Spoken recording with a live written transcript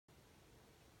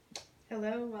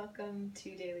Hello, welcome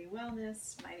to Daily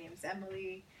Wellness. My name's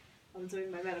Emily. I'm doing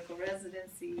my medical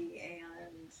residency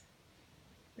and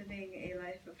living a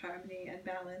life of harmony and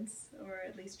balance, or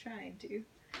at least trying to.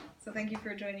 So thank you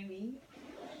for joining me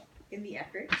in the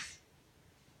effort.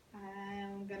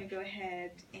 I'm going to go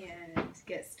ahead and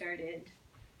get started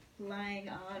lying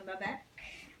on my back,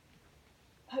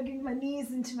 hugging my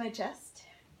knees into my chest.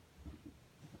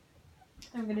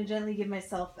 I'm going to gently give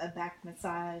myself a back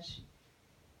massage,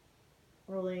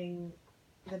 rolling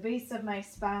the base of my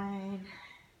spine,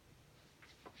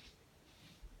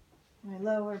 my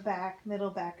lower back,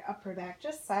 middle back, upper back,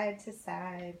 just side to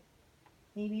side,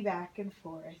 maybe back and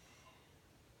forth.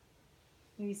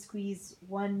 Maybe squeeze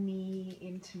one knee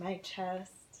into my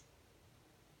chest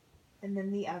and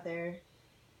then the other.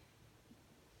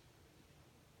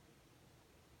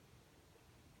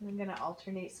 And I'm going to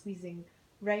alternate squeezing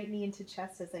right knee into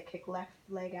chest as I kick left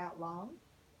leg out long.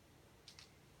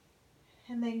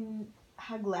 And then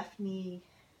hug left knee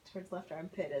towards left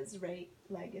armpit as right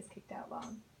leg is kicked out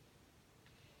long.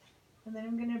 And then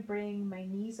I'm going to bring my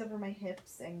knees over my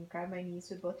hips and grab my knees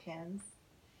with both hands.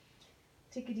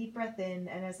 Take a deep breath in,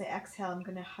 and as I exhale, I'm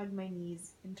going to hug my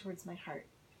knees in towards my heart.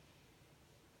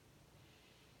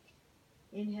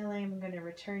 Inhaling, I'm going to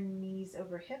return knees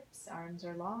over hips, arms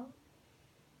are long.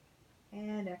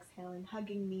 And exhaling,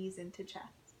 hugging knees into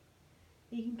chest.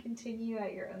 You can continue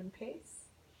at your own pace,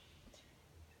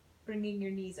 bringing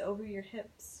your knees over your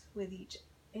hips with each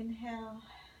inhale,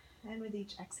 and with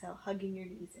each exhale, hugging your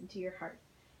knees into your heart.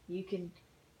 You can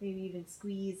maybe even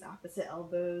squeeze opposite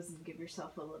elbows and give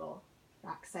yourself a little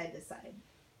rock side to side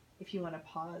if you want to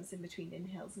pause in between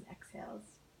inhales and exhales.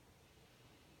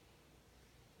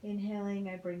 Inhaling,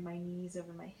 I bring my knees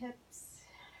over my hips.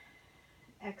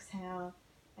 Exhale,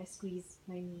 I squeeze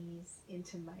my knees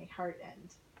into my heart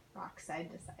and rock side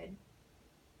to side.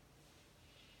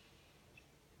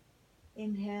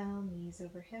 Inhale, knees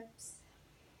over hips.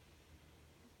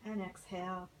 And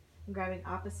exhale, I'm grabbing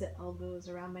opposite elbows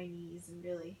around my knees and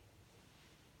really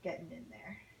getting in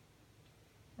there.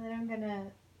 And then I'm going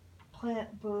to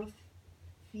plant both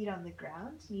feet on the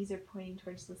ground. Knees are pointing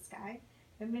towards the sky.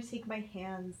 I'm going to take my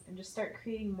hands and just start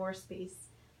creating more space,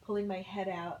 pulling my head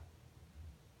out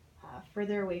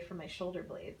further away from my shoulder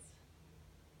blades.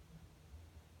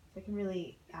 So I can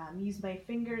really use my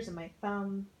fingers and my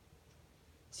thumb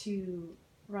to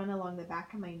run along the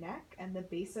back of my neck and the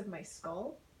base of my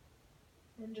skull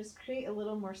and just create a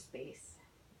little more space.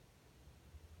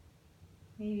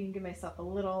 Maybe even give myself a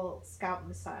little scalp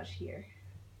massage here.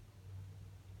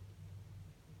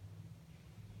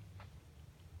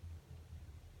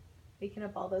 Waking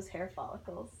up all those hair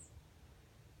follicles.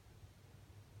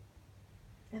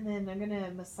 And then I'm going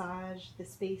to massage the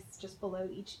space just below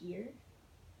each ear,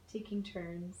 taking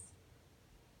turns.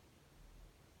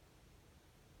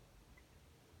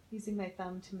 Using my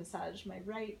thumb to massage my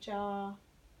right jaw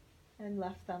and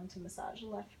left thumb to massage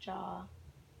left jaw.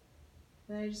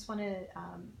 And I just want to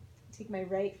take my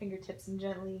right fingertips and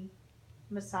gently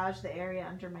massage the area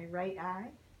under my right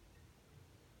eye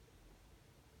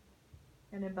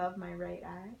and above my right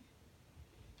eye.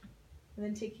 And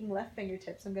then taking left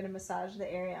fingertips, I'm going to massage the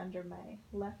area under my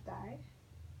left eye.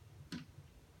 And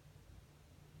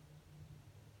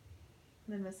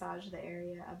then massage the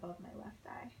area above my left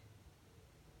eye.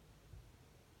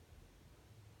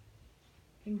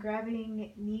 And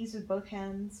grabbing knees with both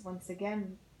hands once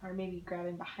again, or maybe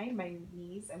grabbing behind my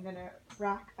knees, I'm going to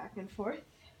rock back and forth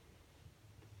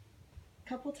a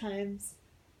couple times.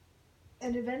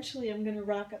 And eventually I'm going to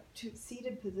rock up to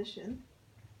seated position.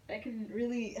 I can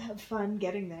really have fun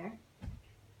getting there.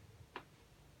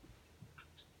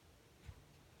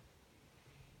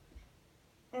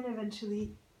 And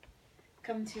eventually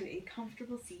come to a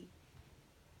comfortable seat.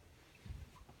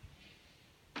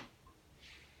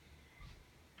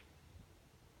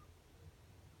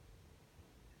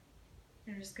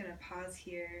 I'm just going to pause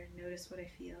here, notice what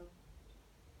I feel.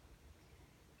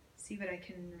 See what I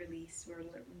can release or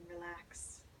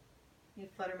relax. I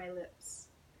flutter my lips.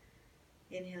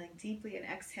 Inhaling deeply and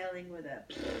exhaling with a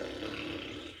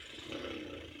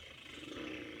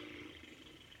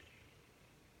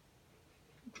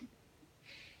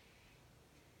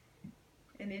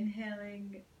and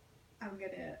inhaling, I'm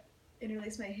going to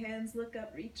interlace my hands, look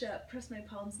up, reach up, press my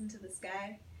palms into the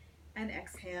sky, and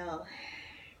exhale.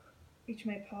 Reach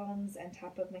my palms and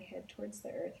top of my head towards the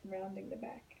earth, rounding the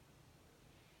back.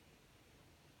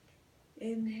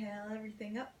 Inhale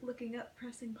everything up, looking up,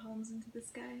 pressing palms into the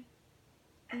sky.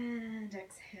 And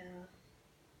exhale,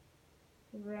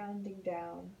 rounding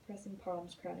down, pressing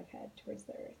palms, crown of head towards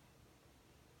the earth.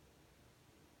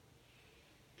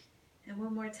 And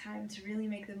one more time to really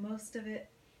make the most of it.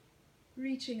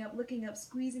 Reaching up, looking up,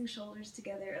 squeezing shoulders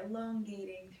together,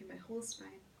 elongating through my whole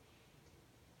spine.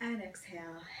 And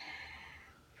exhale,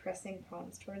 pressing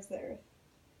palms towards the earth.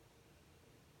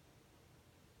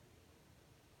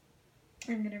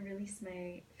 I'm going to release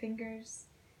my fingers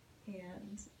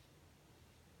and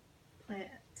plant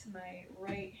my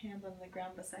right hand on the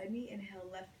ground beside me. Inhale,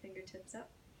 left fingertips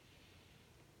up.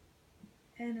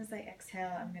 And as I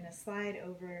exhale, I'm going to slide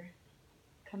over,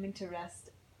 coming to rest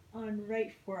on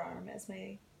right forearm as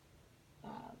my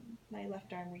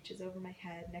left arm reaches over my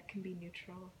head. Neck can be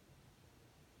neutral.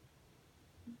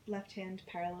 Left hand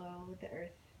parallel with the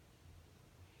earth.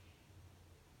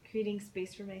 Creating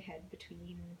space for my head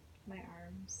between my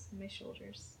arms and my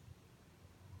shoulders.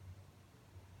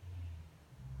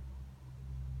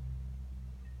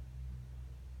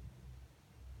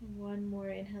 One more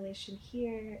inhalation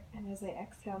here, and as I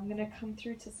exhale, I'm going to come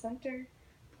through to center,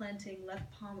 planting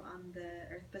left palm on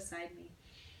the earth beside me,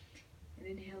 and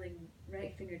inhaling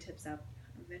right fingertips up.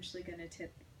 I'm eventually going to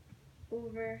tip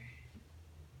over,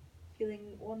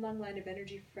 feeling one long line of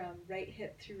energy from right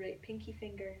hip through right pinky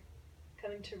finger,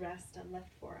 coming to rest on left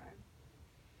forearm.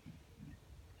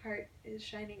 Heart is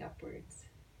shining upwards,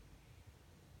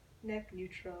 neck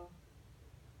neutral,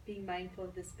 being mindful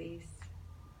of the space,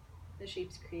 the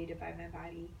shapes created by my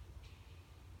body,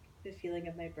 the feeling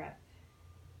of my breath,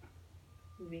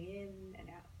 moving in and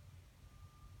out.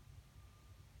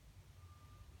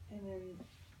 And then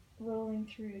rolling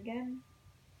through again,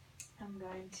 I'm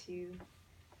going to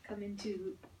come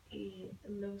into a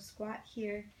low squat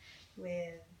here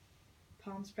with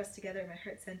palms pressed together, my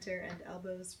heart center, and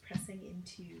elbows pressing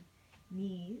into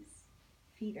knees.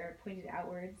 Feet are pointed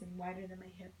outwards and wider than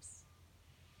my hips.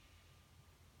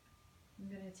 I'm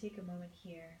going to take a moment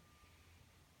here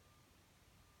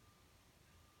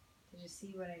to just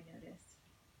see what I notice.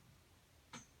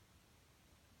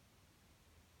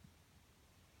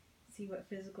 See what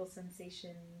physical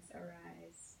sensations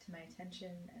arise to my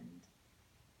attention and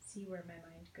see where my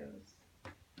mind goes.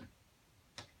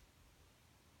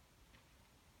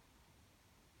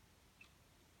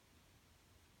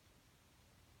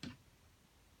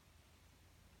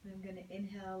 I'm going to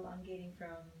inhale, elongating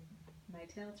from my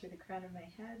tail through the crown of my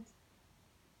head.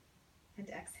 And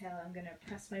exhale, I'm going to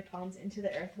press my palms into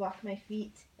the earth, walk my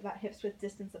feet about hips width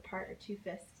distance apart or two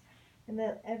fists, and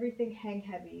let everything hang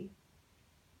heavy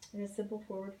in a simple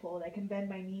forward fold. I can bend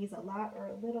my knees a lot or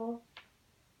a little.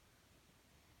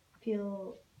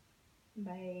 Feel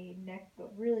my neck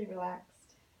go really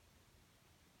relaxed.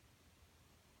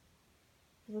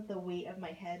 Let the weight of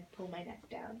my head pull my neck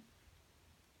down.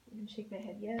 You can shake my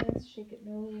head yes, shake it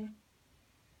no.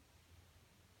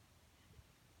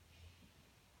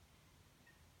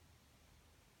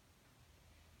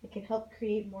 It can help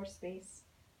create more space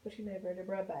between my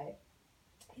vertebrae by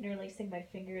interlacing my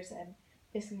fingers and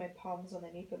placing my palms on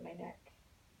the nape of my neck,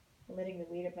 and letting the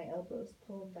weight of my elbows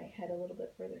pull my head a little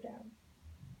bit further down.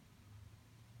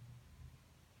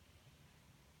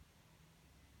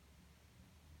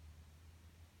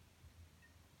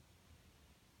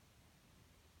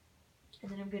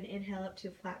 And then I'm going to inhale up to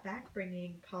a flat back,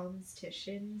 bringing palms to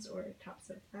shins or tops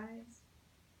of thighs.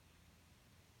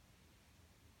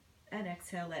 And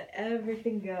exhale, let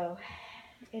everything go.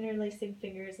 Interlacing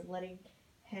fingers and letting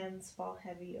hands fall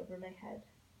heavy over my head.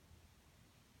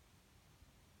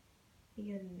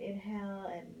 You can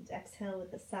inhale and exhale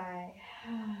with a sigh.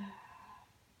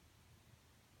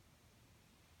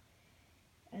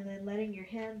 And then letting your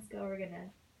hands go,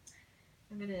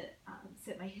 I'm gonna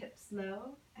sit my hips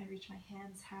low and reach my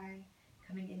hands high,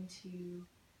 coming into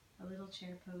a little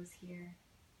chair pose here.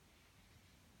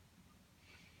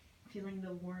 Feeling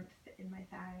the warmth in my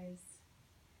thighs,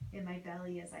 in my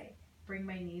belly as I bring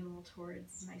my navel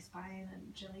towards my spine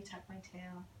and gently tuck my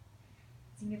tail.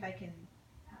 Seeing if I can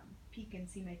peek and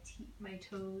see my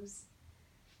toes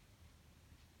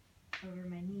over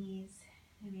my knees,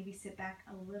 and maybe sit back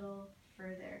a little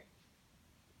further.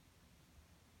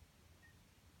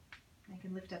 I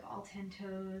can lift up all 10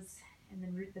 toes and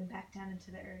then root them back down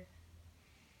into the earth.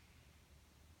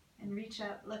 And reach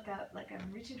up, look up, like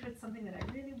I'm reaching towards something that I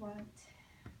really want.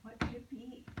 What could it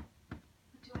be?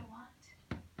 What do I want?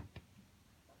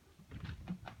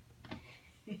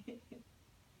 I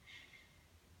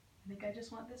think I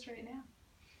just want this right now.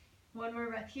 One more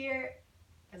breath here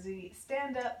as we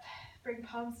stand up, bring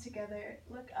palms together,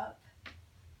 look up,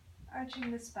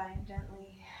 arching the spine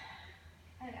gently,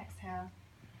 and exhale.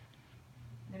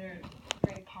 I'm going to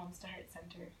bring palms to heart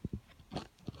center.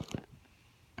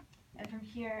 And from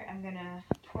here, I'm going to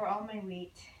pour all my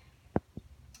weight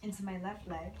into my left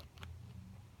leg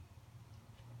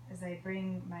as as I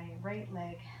bring my right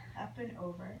leg up and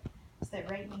over, so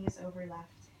that right knee is over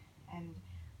left and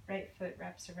right foot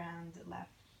wraps around left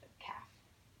calf.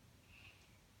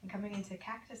 And coming into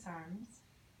cactus arms,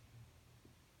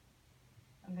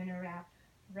 I'm going to wrap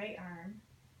right arm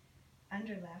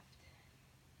under left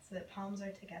so that palms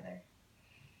are together.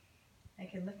 I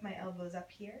can lift my elbows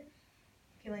up here,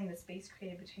 feeling the space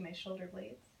created between my shoulder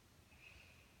blades.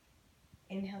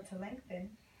 Inhale to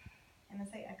lengthen, and as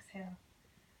I exhale,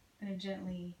 I'm going to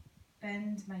gently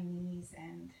bend my knees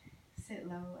and sit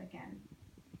low again.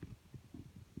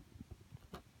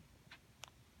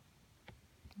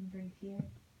 And breathe here.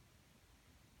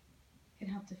 It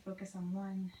can help to focus on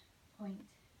one point.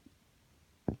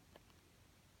 I'm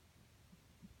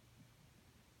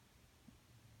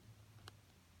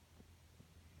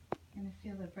going to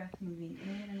feel the breath moving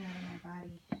in and out of my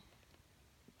body.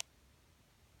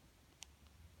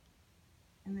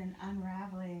 And then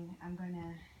unraveling, I'm going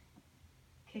to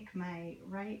kick my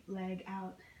right leg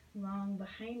out long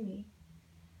behind me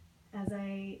as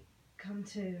I come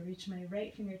to reach my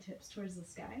right fingertips towards the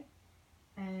sky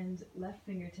and left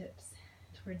fingertips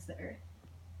towards the earth.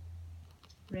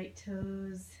 Right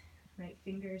toes, right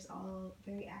fingers, all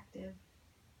very active.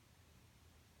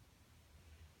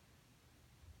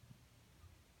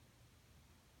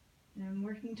 And I'm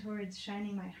working towards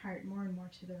shining my heart more and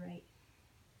more to the right.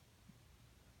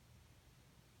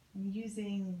 I'm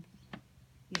using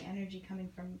the energy coming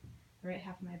from the right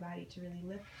half of my body to really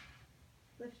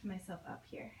lift myself up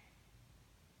here.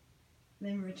 And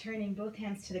then returning both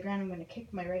hands to the ground, I'm going to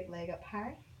kick my right leg up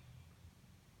high.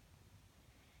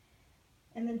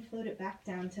 And then float it back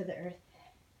down to the earth.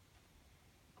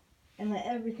 And let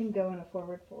everything go in a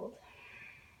forward fold.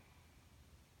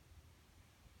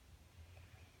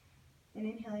 And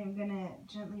inhaling, I'm going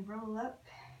to gently roll up,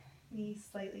 knees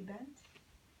slightly bent.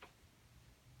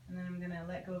 And then I'm going to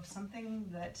let go of something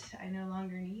that I no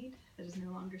longer need, that is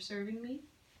no longer serving me,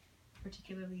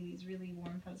 particularly these really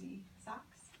warm, fuzzy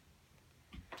socks.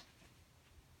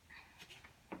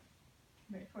 I'm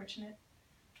very fortunate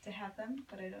to have them,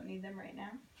 but I don't need them right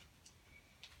now.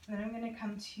 And then I'm going to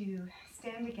come to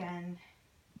stand again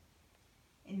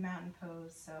in mountain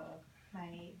pose. So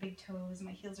my big toes,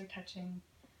 my heels are touching,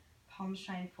 palms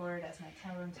shine forward as my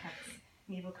tailbone tucks,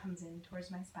 navel comes in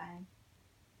towards my spine.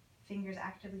 Fingers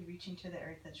actively reaching to the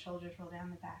earth as shoulders roll down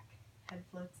the back, head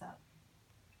floats up.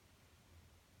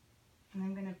 And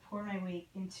I'm going to pour my weight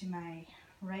into my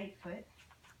right foot.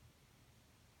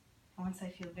 Once I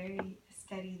feel very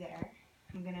steady there,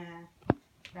 I'm going to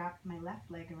wrap my left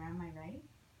leg around my right.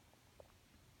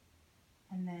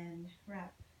 And then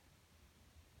wrap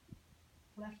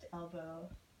left elbow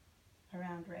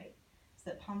around right. So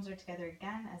that palms are together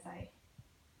again as I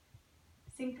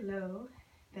sink low,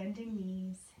 bending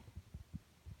knees,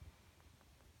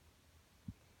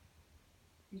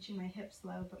 reaching my hips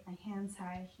low, but my hands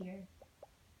high here.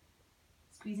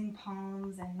 Squeezing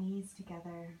palms and knees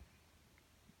together,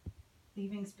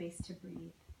 leaving space to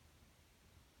breathe.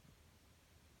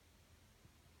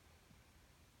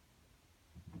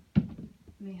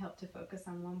 May help to focus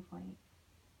on one point.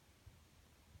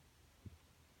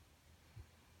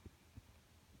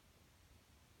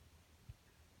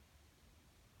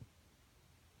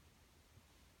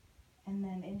 And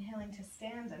then inhaling to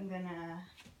stand, I'm gonna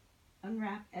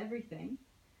unwrap everything,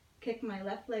 kick my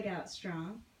left leg out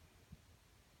strong.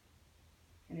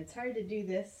 And it's hard to do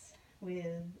this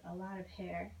with a lot of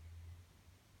hair,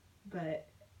 but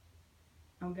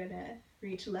I'm gonna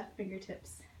reach left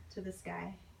fingertips to the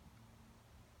sky,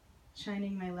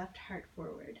 shining my left heart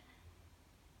forward.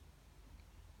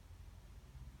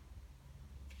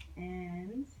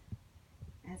 And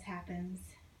as happens,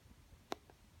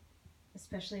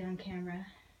 especially on camera,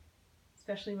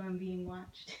 especially when I'm being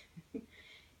watched,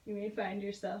 you may find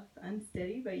yourself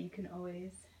unsteady, but you can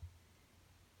always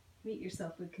meet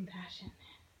yourself with compassion.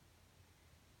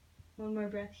 One more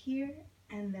breath here,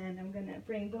 and then I'm going to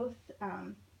bring both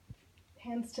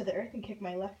hands to the earth and kick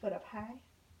my left foot up high.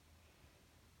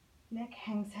 Neck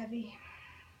hangs heavy.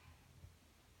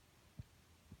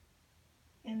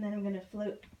 And then I'm going to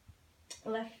float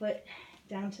left foot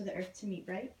down to the earth to meet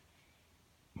right.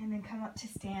 And then come up to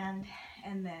stand,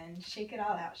 and then shake it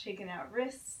all out. Shaking out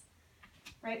wrists,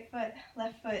 right foot,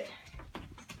 left foot,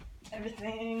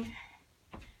 everything.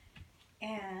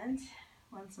 And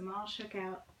once I'm all shook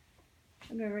out,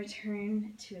 I'm going to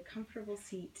return to a comfortable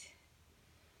seat.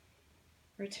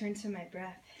 Return to my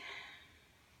breath.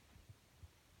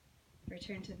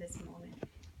 Return to this moment.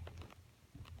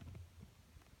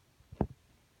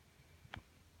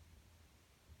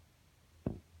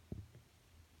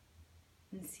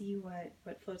 And see what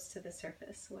floats to the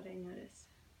surface, what I notice.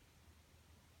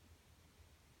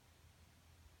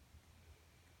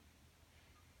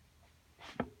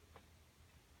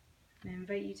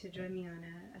 invite you to join me on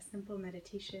a simple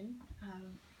meditation of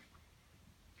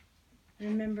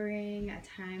remembering a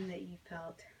time that you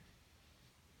felt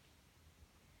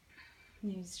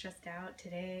maybe stressed out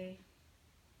today,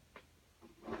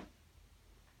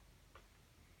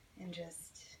 and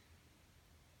just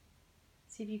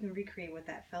see if you can recreate what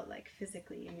that felt like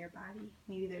physically in your body.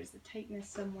 Maybe there's a tightness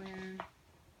somewhere.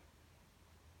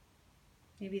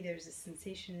 Maybe there's a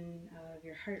sensation of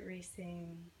your heart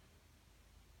racing.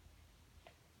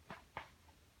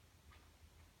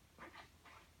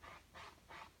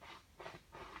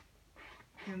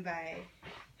 And by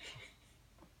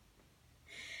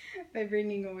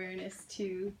bringing awareness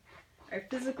to our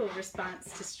physical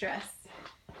response to stress,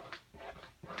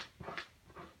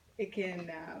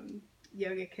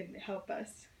 yoga can help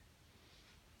us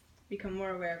become more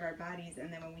aware of our bodies,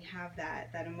 and then when we have that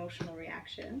emotional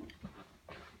reaction,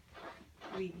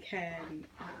 we can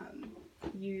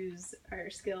use our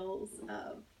skills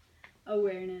of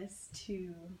awareness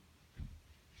to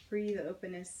breathe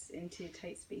openness into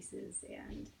tight spaces.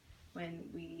 And when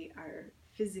we are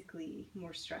physically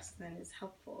more stressed than is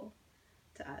helpful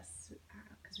to us,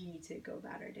 because we need to go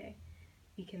about our day,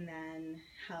 we can then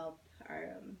help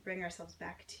bring ourselves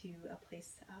back to a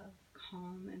place of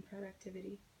calm and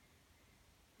productivity.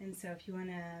 And so if you want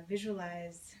to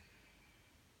visualize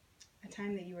a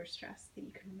time that you were stressed that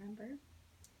you can remember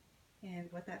and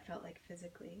what that felt like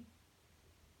physically,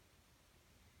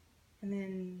 and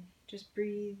then just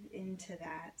breathe into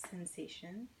that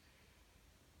sensation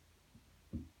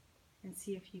and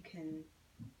see if you can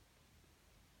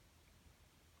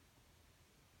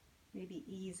maybe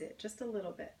ease it just a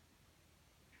little bit,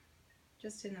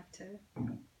 just enough to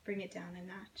bring it down a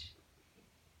notch.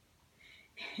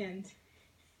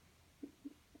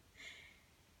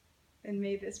 And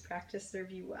may this practice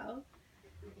serve you well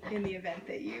in the event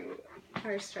that you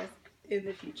are stressed in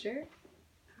the future,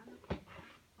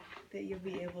 that you'll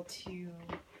be able to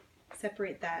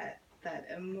separate that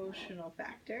emotional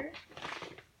factor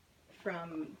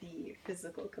from the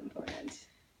physical component.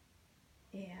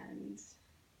 And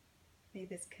may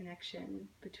this connection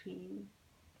between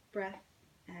breath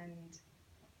and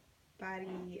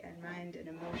body and mind and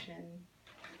emotion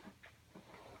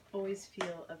always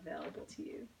feel available to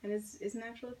you. And it's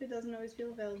natural if it doesn't always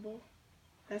feel available.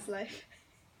 That's life.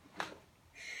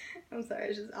 I'm sorry,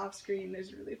 it's just off screen.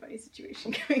 There's a really funny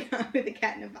situation going on with a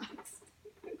cat in a box.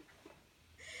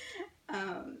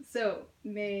 So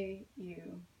may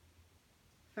you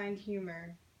find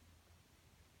humor,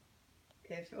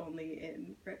 if only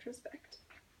in retrospect.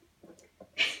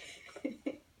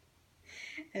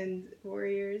 And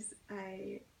warriors,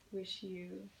 I wish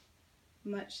you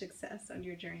much success on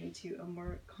your journey to a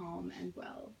more calm and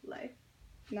well life.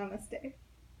 Namaste.